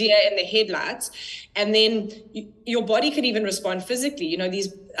deer in the headlights. And then your body could even respond physically.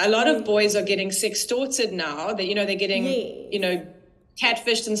 A lot of boys are getting sextorted now, that they're getting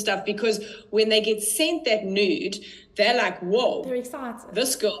catfished and stuff, because when they get sent that nude, they're like, whoa, they're excited.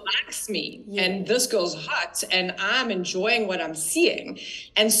 This girl likes me, and this girl's hot, and I'm enjoying what I'm seeing.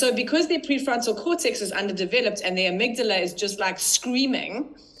 And so because their prefrontal cortex is underdeveloped and their amygdala is just like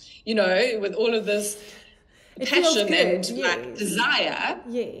screaming, with all of this passion and like desire,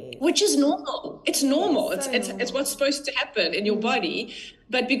 which is normal. It's normal. It's what's supposed to happen in your body.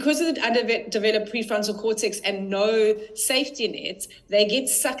 But because of the underdeveloped prefrontal cortex and no safety net, they get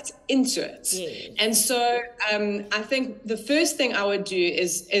sucked into it. And so I think the first thing I would do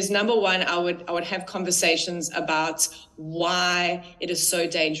is number one, I would have conversations about why it is so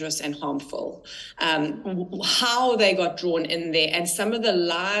dangerous and harmful, how they got drawn in there, and some of the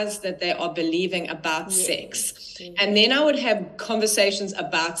lies that they are believing about sex. And then I would have conversations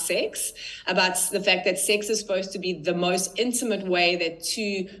about sex, about the fact that sex is supposed to be the most intimate way that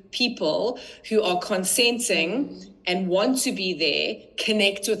two people who are consenting and want to be there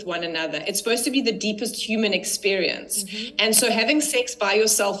connect with one another. It's supposed to be the deepest human experience. And so having sex by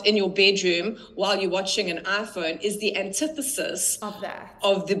yourself in your bedroom while you're watching an iPhone is the antithesis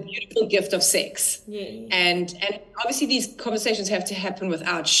of the beautiful gift of sex. And obviously these conversations have to happen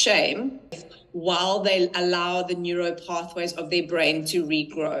without shame, while they allow the neural pathways of their brain to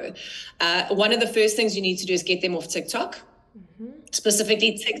regrow. One of the first things you need to do is get them off TikTok,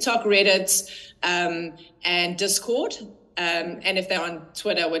 specifically TikTok, Reddit, and Discord. And if they're on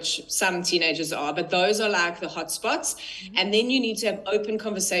Twitter, which some teenagers are, but those are like the hotspots. And then you need to have open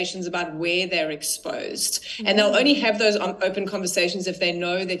conversations about where they're exposed. And they'll only have those open conversations if they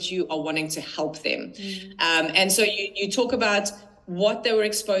know that you are wanting to help them. And so you talk about what they were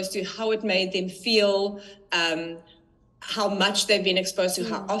exposed to, how it made them feel, how much they've been exposed to,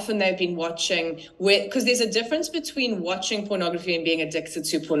 how often they've been watching, because there's a difference between watching pornography and being addicted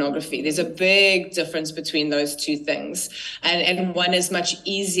to pornography. There's a big difference between those two things. And one is much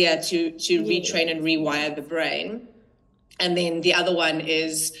easier to retrain and rewire the brain. And then the other one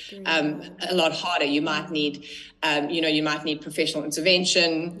is a lot harder. You might need, you might need professional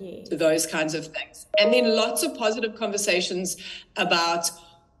intervention, those kinds of things. And then lots of positive conversations about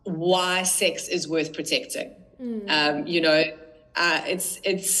why sex is worth protecting. You know,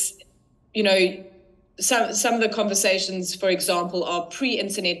 it's you know, some of the conversations, for example, are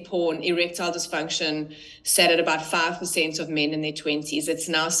pre-internet porn, erectile dysfunction sat at about 5% of men in their 20s. It's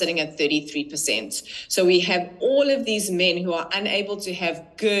now sitting at 33%. So we have all of these men who are unable to have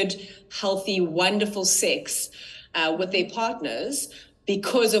good, healthy, wonderful sex with their partners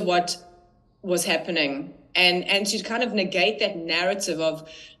because of what was happening. And to kind of negate that narrative of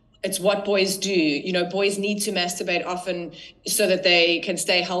it's what boys do. You know, boys need to masturbate often so that they can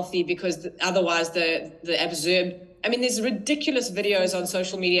stay healthy, because otherwise the absurd. I mean, there's ridiculous videos on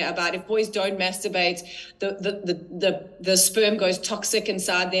social media about if boys don't masturbate, the sperm goes toxic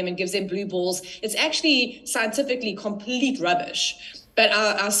inside them and gives them blue balls. It's actually scientifically complete rubbish. But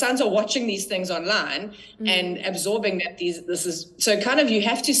our sons are watching these things online and absorbing that this is so kind of, you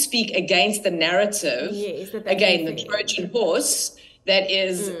have to speak against the narrative. Yes, again, the Trojan horse that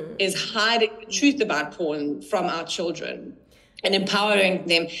is hiding the truth about porn from our children and empowering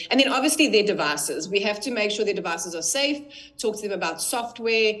them. And then obviously their devices. We have to make sure their devices are safe, talk to them about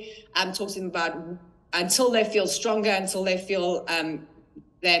software, talk to them about until they feel stronger, until they feel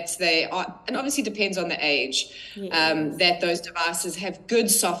that they are, and obviously depends on the age, that those devices have good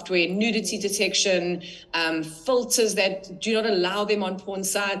software, nudity detection, filters that do not allow them on porn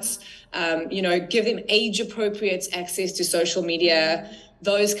sites, you know, give them age-appropriate access to social media,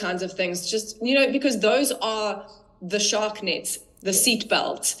 those kinds of things. Just, you know, because those are the shark nets, the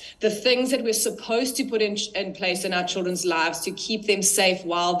seatbelt, the things that we're supposed to put in place in our children's lives to keep them safe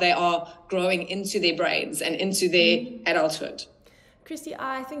while they are growing into their brains and into their adulthood. Christy,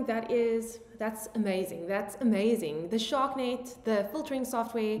 I think that's amazing. That's amazing. The shark net, the filtering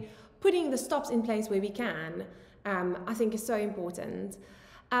software, putting the stops in place where we can, I think is so important.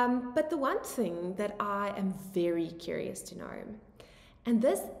 But the one thing that I am very curious to know, and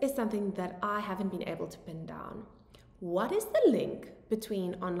this is something that I haven't been able to pin down, what is the link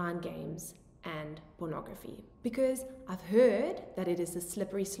between online games and pornography? Because I've heard that it is a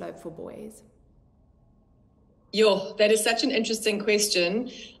slippery slope for boys. That is such an interesting question.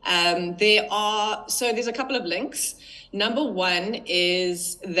 There's a couple of links. Number one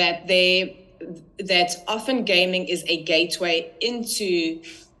is that often gaming is a gateway into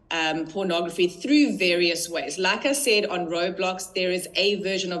pornography through various ways. Like I said, on Roblox, there is a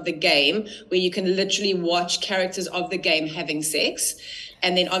version of the game where you can literally watch characters of the game having sex.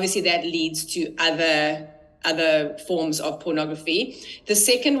 And then obviously that leads to other forms of pornography. The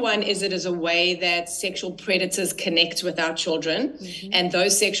second one is it is a way that sexual predators connect with our children, and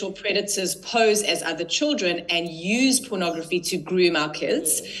those sexual predators pose as other children and use pornography to groom our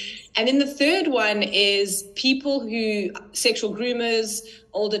kids. And then the third one is sexual groomers,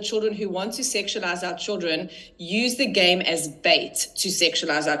 older children who want to sexualize our children, use the game as bait to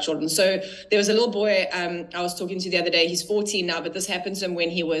sexualize our children. So there was a little boy I was talking to the other day, he's 14 now, but this happened to him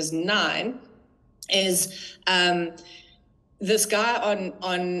when he was 9, is this guy on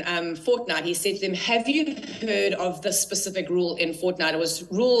Fortnite, he said to them, have you heard of this specific rule in Fortnite? It was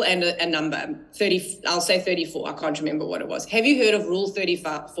rule and a number, 30, I'll say 34, I can't remember what it was. Have you heard of rule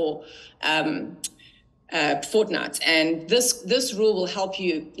 35 for Fortnite? And this rule will help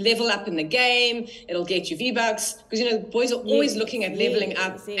you level up in the game. It'll get you V-Bucks, because, you know, boys are always looking at leveling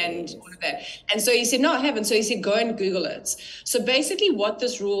up and all of that. And so he said, no, I haven't. So he said, go and Google it. So basically what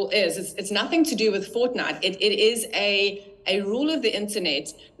this rule is, it's nothing to do with Fortnite. It is a rule of the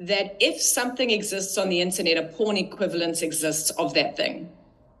internet that if something exists on the internet, a porn equivalent exists of that thing.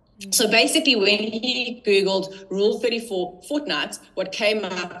 So basically, when he Googled Rule 34 Fortnite, what came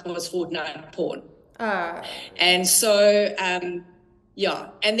up was Fortnite porn. And so, and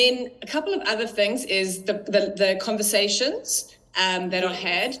then a couple of other things is the conversations that are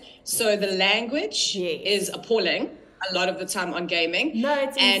had. So the language is appalling a lot of the time on gaming. No,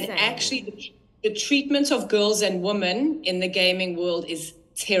 it's and insane. Actually, the treatment of girls and women in the gaming world is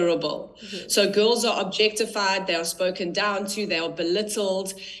terrible. So girls are objectified, they are spoken down to, they are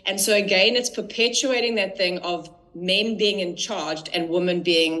belittled. And so again, it's perpetuating that thing of men being in charge and women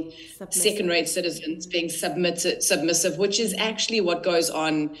being second-rate citizens, being submissive, which is actually what goes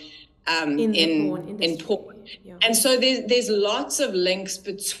on in porn. Yeah. And so there's lots of links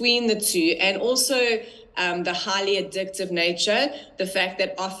between the two, and also the highly addictive nature, the fact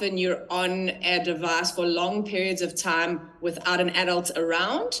that often you're on a device for long periods of time without an adult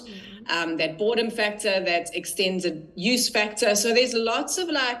around, that boredom factor, that extended use factor. So there's lots of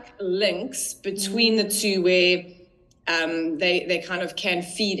links between the two where they kind of can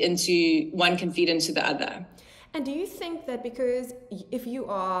feed into the other. And do you think that because if you've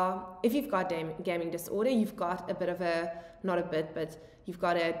got gaming disorder, you've got a bit of but you've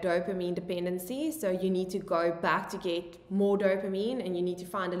got a dopamine dependency, so you need to go back to get more dopamine, and you need to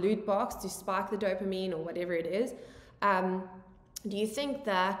find a loot box to spike the dopamine or whatever it is. Do you think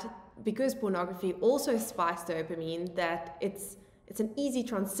that because pornography also spikes dopamine, that it's an easy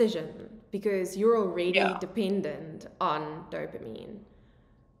transition because you're already dependent on dopamine?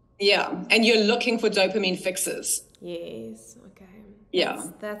 Yeah, and you're looking for dopamine fixes. Yes, okay. Yeah,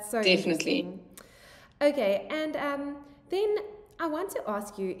 that's so definitely. Okay, and then I want to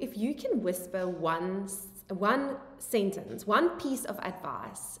ask you if you can whisper one sentence, one piece of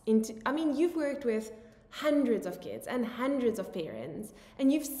advice into, I mean, you've worked with hundreds of kids and hundreds of parents,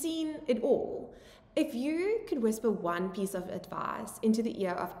 and you've seen it all. If you could whisper one piece of advice into the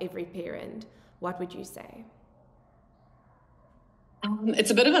ear of every parent, what would you say? It's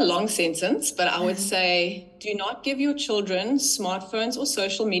a bit of a long sentence, but I would say do not give your children smartphones or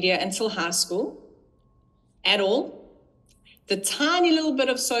social media until high school at all. The tiny little bit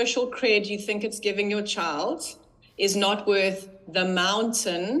of social cred you think it's giving your child is not worth the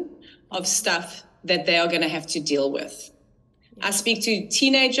mountain of stuff that they are going to have to deal with. I speak to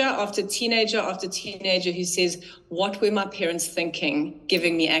teenager after teenager after teenager who says, what were my parents thinking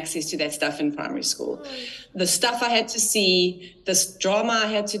giving me access to that stuff in primary school? The stuff I had to see, this drama I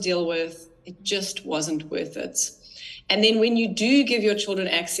had to deal with, it just wasn't worth it. And then when you do give your children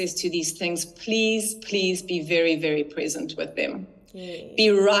access to these things, please, please be very, very present with them. Be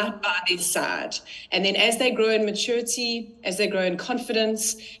right by their side. And then as they grow in maturity, as they grow in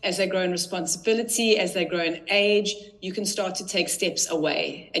confidence, as they grow in responsibility, as they grow in age, you can start to take steps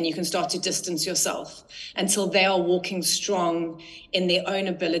away and you can start to distance yourself until they are walking strong in their own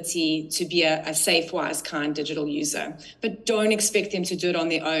ability to be a safe, wise, kind digital user. But don't expect them to do it on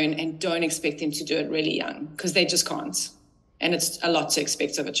their own, and don't expect them to do it really young, because they just can't. And it's a lot to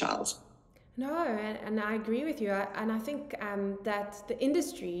expect of a child. No, and I agree with you. And I think that the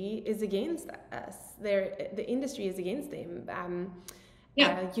industry is against us. The industry is against them.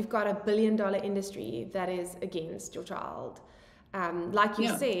 You've got $1 billion industry that is against your child. Like you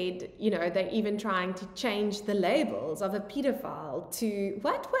said, you know, they're even trying to change the labels of a pedophile to,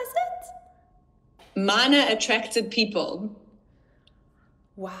 what was it? Minor attracted people.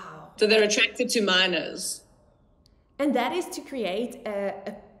 Wow. So they're attracted to minors. And that is to create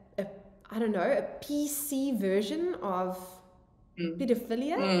a PC version of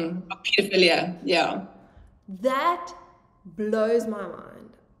pedophilia? Of pedophilia, yeah. That blows my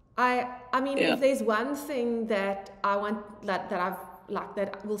mind. I mean, if there's one thing that I want,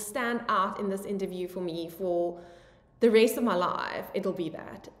 that will stand out in this interview for me for the rest of my life, it'll be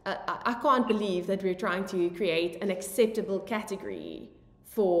that. I can't believe that we're trying to create an acceptable category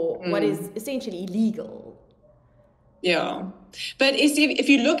for what is essentially illegal. Yeah, but if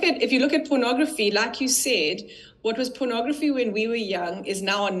you look at pornography, like you said, what was pornography when we were young is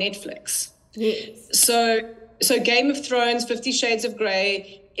now on Netflix. Yes. So Game of Thrones, 50 Shades of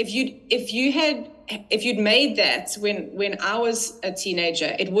Grey. If you'd made that when I was a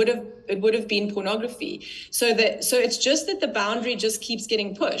teenager, it would have been pornography. So it's just that the boundary just keeps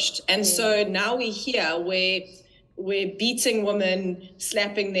getting pushed, and so now we're here where we're beating women,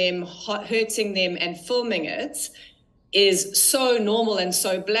 slapping them, hurting them, and filming it is so normal and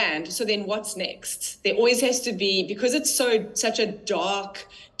so bland. So then what's next? There always has to be, because it's such a dark,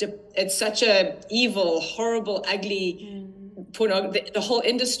 it's such a evil, horrible, ugly the whole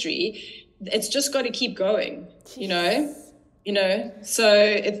industry, it's just got to keep going. You know, so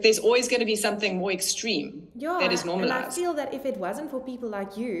there's always going to be something more extreme that is normalized. And I feel that if it wasn't for people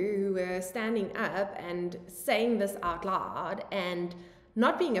like you who were standing up and saying this out loud and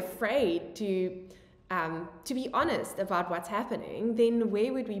not being afraid to be honest about what's happening, then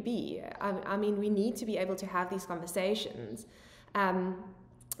where would we be? I mean, we need to be able to have these conversations.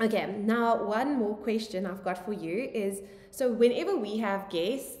 Okay, now one more question I've got for you is, so whenever we have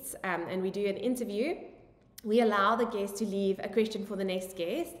guests and we do an interview, we allow the guest to leave a question for the next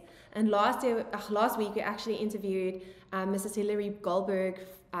guest. And last week we actually interviewed Mrs. Hilary Goldberg,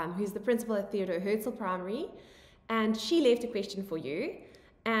 who's the principal at Theodore Herzl Primary, and she left a question for you.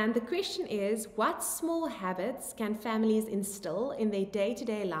 And the question is, what small habits can families instill in their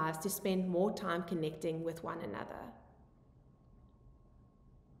day-to-day lives to spend more time connecting with one another?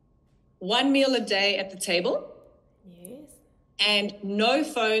 One meal a day at the table. Yes. And no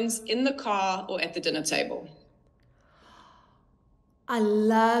phones in the car or at the dinner table. I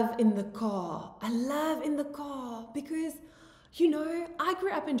love in the car because, you know, I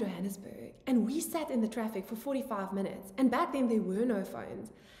grew up in Johannesburg and we sat in the traffic for 45 minutes, and back then there were no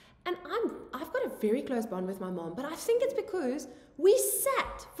phones. And I've got a very close bond with my mom, but I think it's because we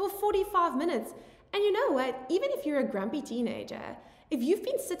sat for 45 minutes. And you know what? Even if you're a grumpy teenager, if you've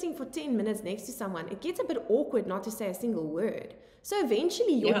been sitting for 10 minutes next to someone, it gets a bit awkward not to say a single word. So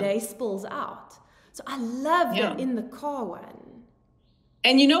eventually your day spills out. So I love that in the car one.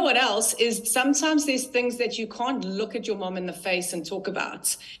 And you know what else is sometimes there's things that you can't look at your mom in the face and talk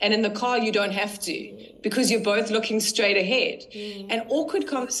about. And in the car, you don't have to because you're both looking straight ahead. And awkward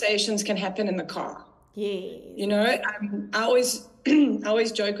conversations can happen in the car. You know, I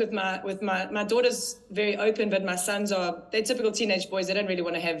always joke with my daughter's very open, but my sons they're typical teenage boys. They don't really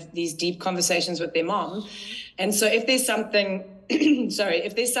want to have these deep conversations with their mom. And so if there's something,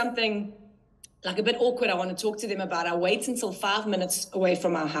 if there's something like a bit awkward I want to talk to them about, I wait until 5 minutes away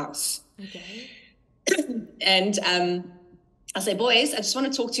from our house. Okay. And I say, boys, I just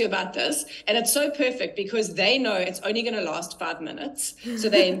want to talk to you about this. And it's so perfect because they know it's only going to last 5 minutes. So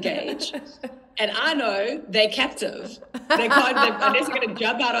they engage. And I know they're captive. They can't, unless they're going to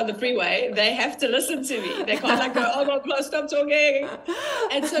jump out on the freeway, they have to listen to me. They can't like go, oh my God, stop talking.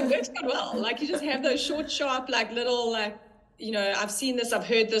 And so it works quite well. Like you just have those short, sharp, like little, like, you know, I've seen this, I've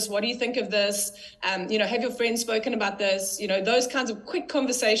heard this, what do you think of this? You know, have your friends spoken about this? You know, those kinds of quick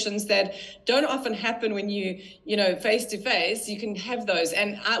conversations that don't often happen when you know, face to face, you can have those.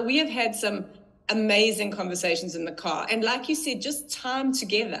 And we have had some amazing conversations in the car. And like you said, just time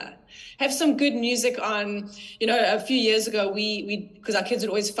together. Have some good music on. You know, a few years ago, we because our kids would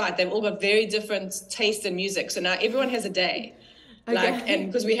always fight, they've all got very different taste in music. So now everyone has a day. Okay. Like, and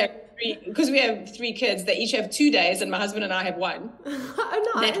because we have 3 kids, they each have 2 days, and my husband and I have 1.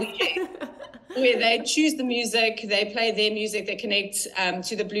 Oh, nice. Where they choose the music, they play their music, they connect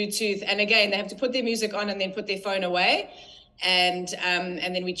to the Bluetooth, and again, they have to put their music on and then put their phone away, and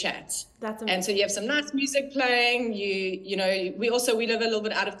then we chat. That's amazing. And so you have some nice music playing. You know, we live a little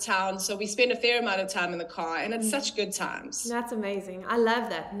bit out of town, so we spend a fair amount of time in the car, and it's such good times. That's amazing. I love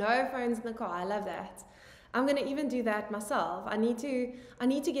that. No phones in the car. I love that. I'm going to even do that myself. I need to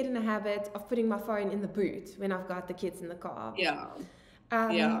get in the habit of putting my phone in the boot when I've got the kids in the car. Yeah.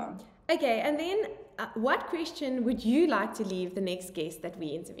 Okay, and then what question would you like to leave the next guest that we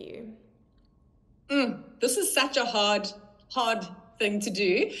interview? This is such a hard thing to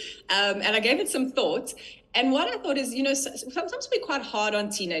do. And I gave it some thought. And what I thought is, you know, sometimes we're quite hard on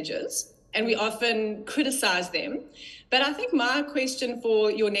teenagers and we often criticize them. But I think my question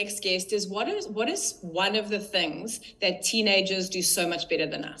for your next guest is, what is one of the things that teenagers do so much better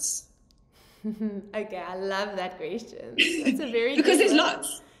than us? Okay, I love that question. It's a very because there's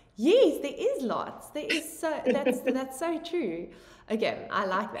lots. Yes, there is lots. There is that's so true. Okay, I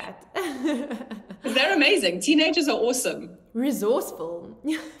like that. They're amazing. Teenagers are awesome. Resourceful.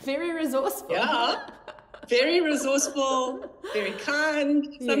 Very resourceful. Yeah. Very resourceful, very kind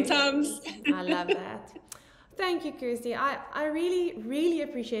sometimes. Yes, I love that. Thank you, Christy. I really, really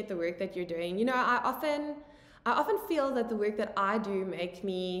appreciate the work that you're doing. You know, I often feel that the work that I do makes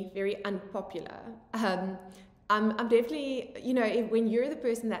me very unpopular. I'm definitely, you know, when you're the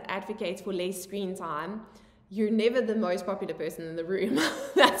person that advocates for less screen time, you're never the most popular person in the room.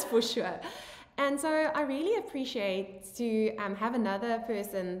 That's for sure. And so I really appreciate to have another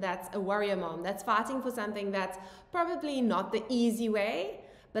person that's a warrior mom, that's fighting for something that's probably not the easy way,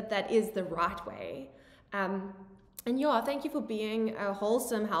 but that is the right way. And yeah, thank you for being a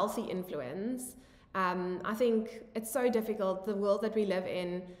wholesome, healthy influence. I think it's so difficult, the world that we live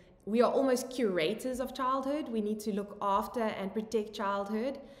in. We are almost curators of childhood. We need to look after and protect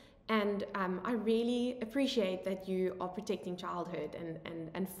childhood. And I really appreciate that you are protecting childhood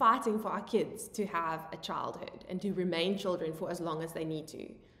and fighting for our kids to have a childhood and to remain children for as long as they need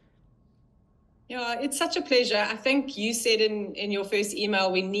to. Yeah, it's such a pleasure. I think you said in your first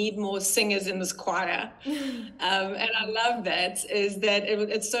email, we need more singers in this choir. And I love that, is that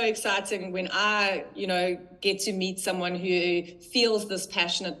it's so exciting when I, you know, get to meet someone who feels this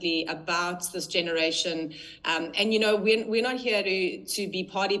passionately about this generation. And, you know, we're not here to be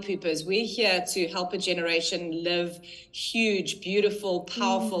party poopers. We're here to help a generation live huge, beautiful,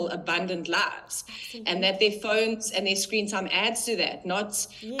 powerful, abundant lives. Absolutely. And that their phones and their screen time adds to that, not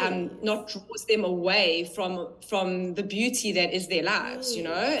draws them away from the beauty that is their lives, you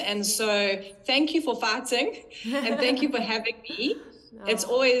know. And so thank you for fighting and thank you for having me. It's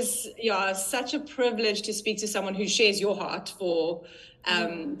always such a privilege to speak to someone who shares your heart for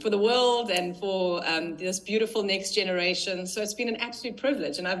the world and for this beautiful next generation. So it's been an absolute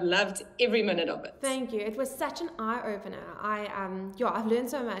privilege, and I've loved every minute of it. Thank you. It was such an eye-opener. I've learned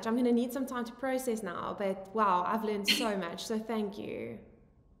so much. I'm going to need some time to process now, but wow, I've learned so much. So thank you.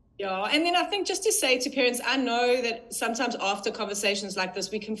 Yeah, and then I think just to say to parents, I know that sometimes after conversations like this,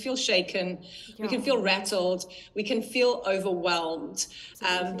 we can feel shaken, we can feel rattled, we can feel overwhelmed.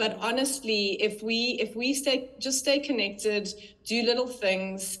 But honestly, if we stay connected, do little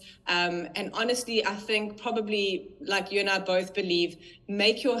things, and honestly, I think probably like you and I both believe,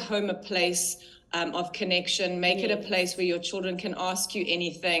 make your home a place of connection, make it a place where your children can ask you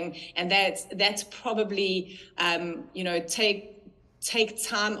anything, and that's probably take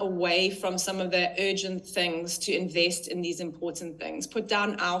time away from some of the urgent things to invest in these important things. Put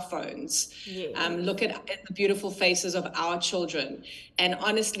down our phones. Look at the beautiful faces of our children. And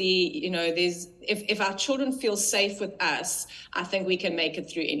honestly, if our children feel safe with us, I think we can make it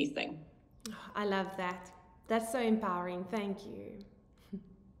through anything. I love that. That's so empowering. Thank you.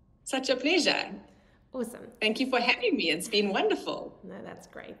 Such a pleasure. Awesome. Thank you for having me. It's been wonderful. No, that's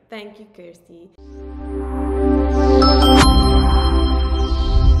great. Thank you, Kirsty.